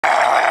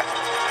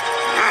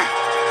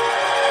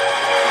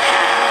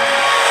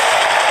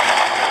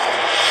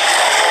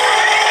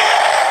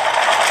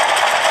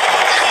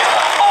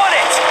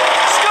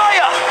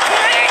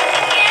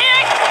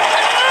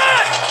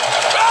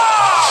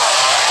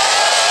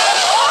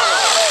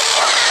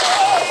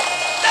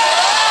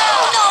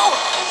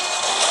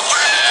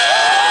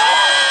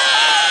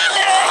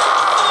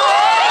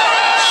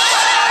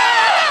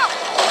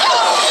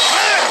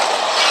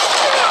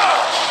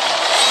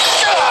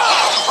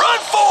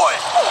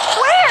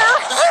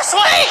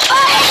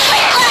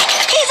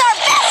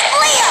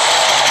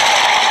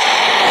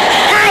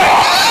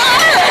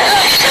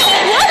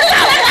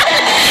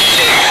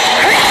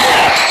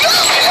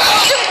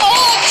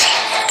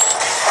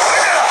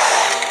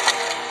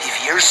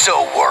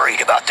so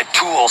worried about the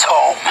tools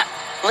home.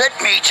 Let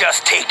me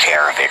just take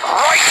care of it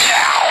right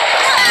now.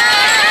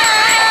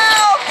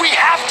 We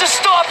have to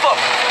stop him.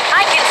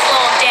 I can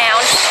slow him down.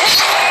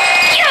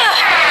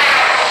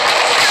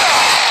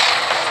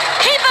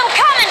 Keep him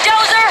coming,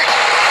 Dozer.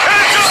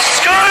 Hands up,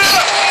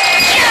 Skyler!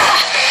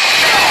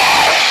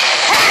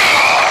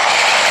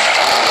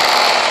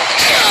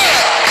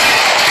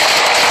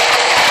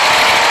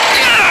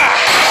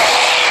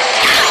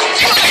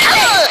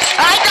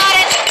 I got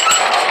it!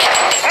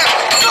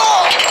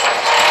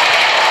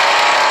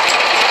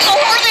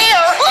 Over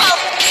there!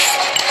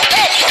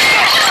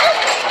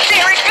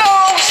 There it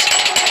goes!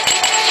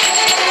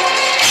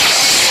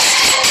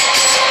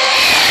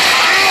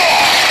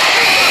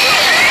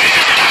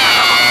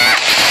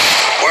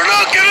 We're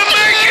not gonna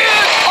make it!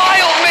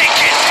 I'll make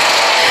it!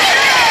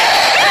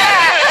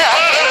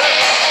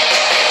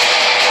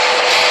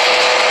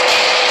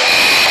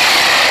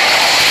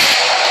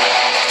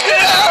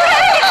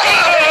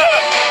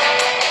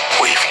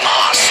 We've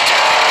lost.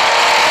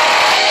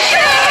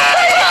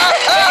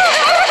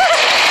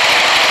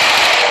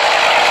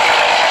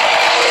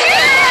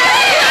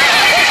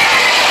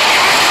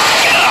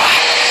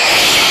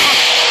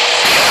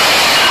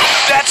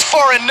 That's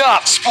far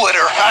enough,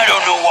 Splitter. I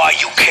don't know why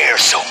you care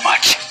so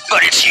much,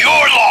 but it's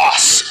your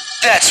loss.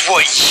 That's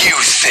what you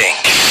think.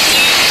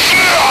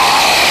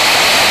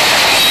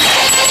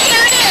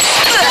 Here it is!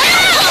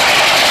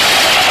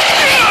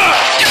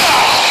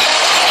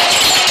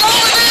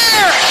 Over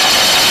there!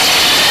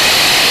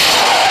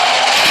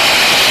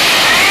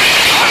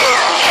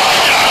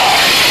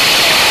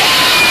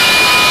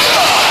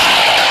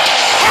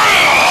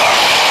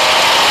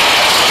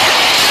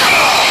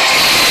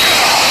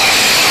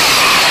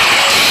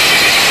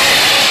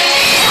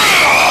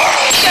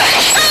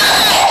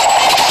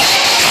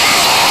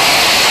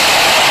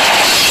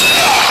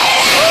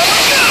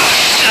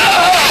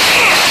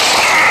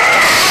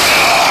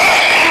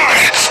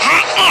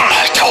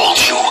 I told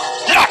you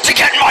not to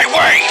get in my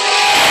way.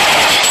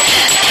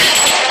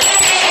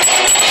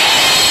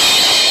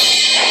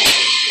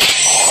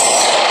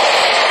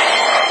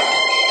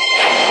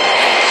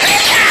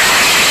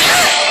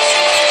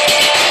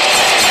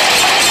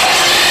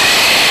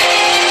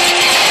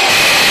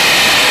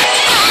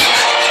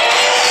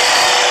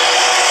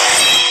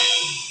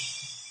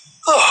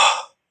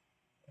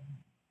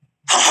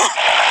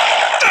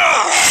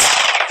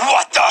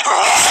 What the?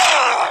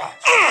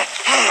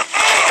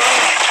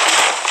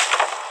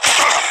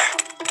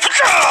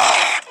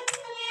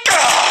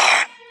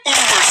 You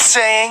were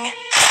saying?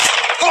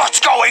 What's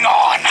going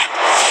on?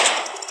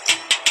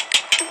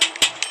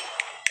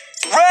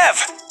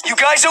 Rev, you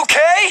guys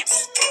okay?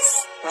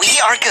 We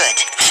are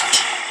good.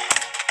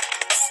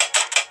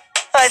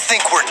 I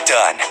think we're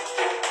done.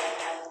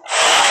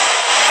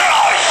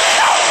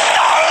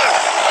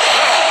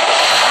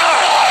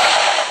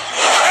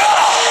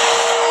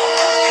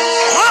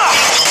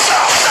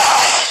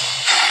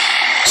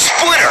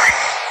 Splitter!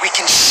 We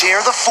can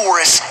share the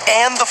forest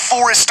and the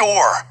forest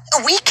ore.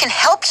 We can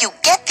help you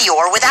get the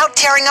ore without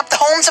tearing up the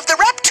homes of the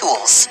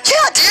reptools.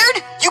 Yeah,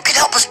 dude! You can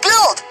help us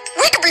build!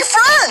 We could be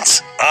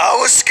friends! I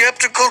was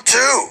skeptical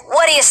too.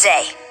 What do you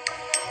say?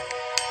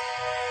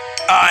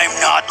 I'm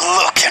not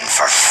looking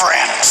for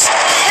friends.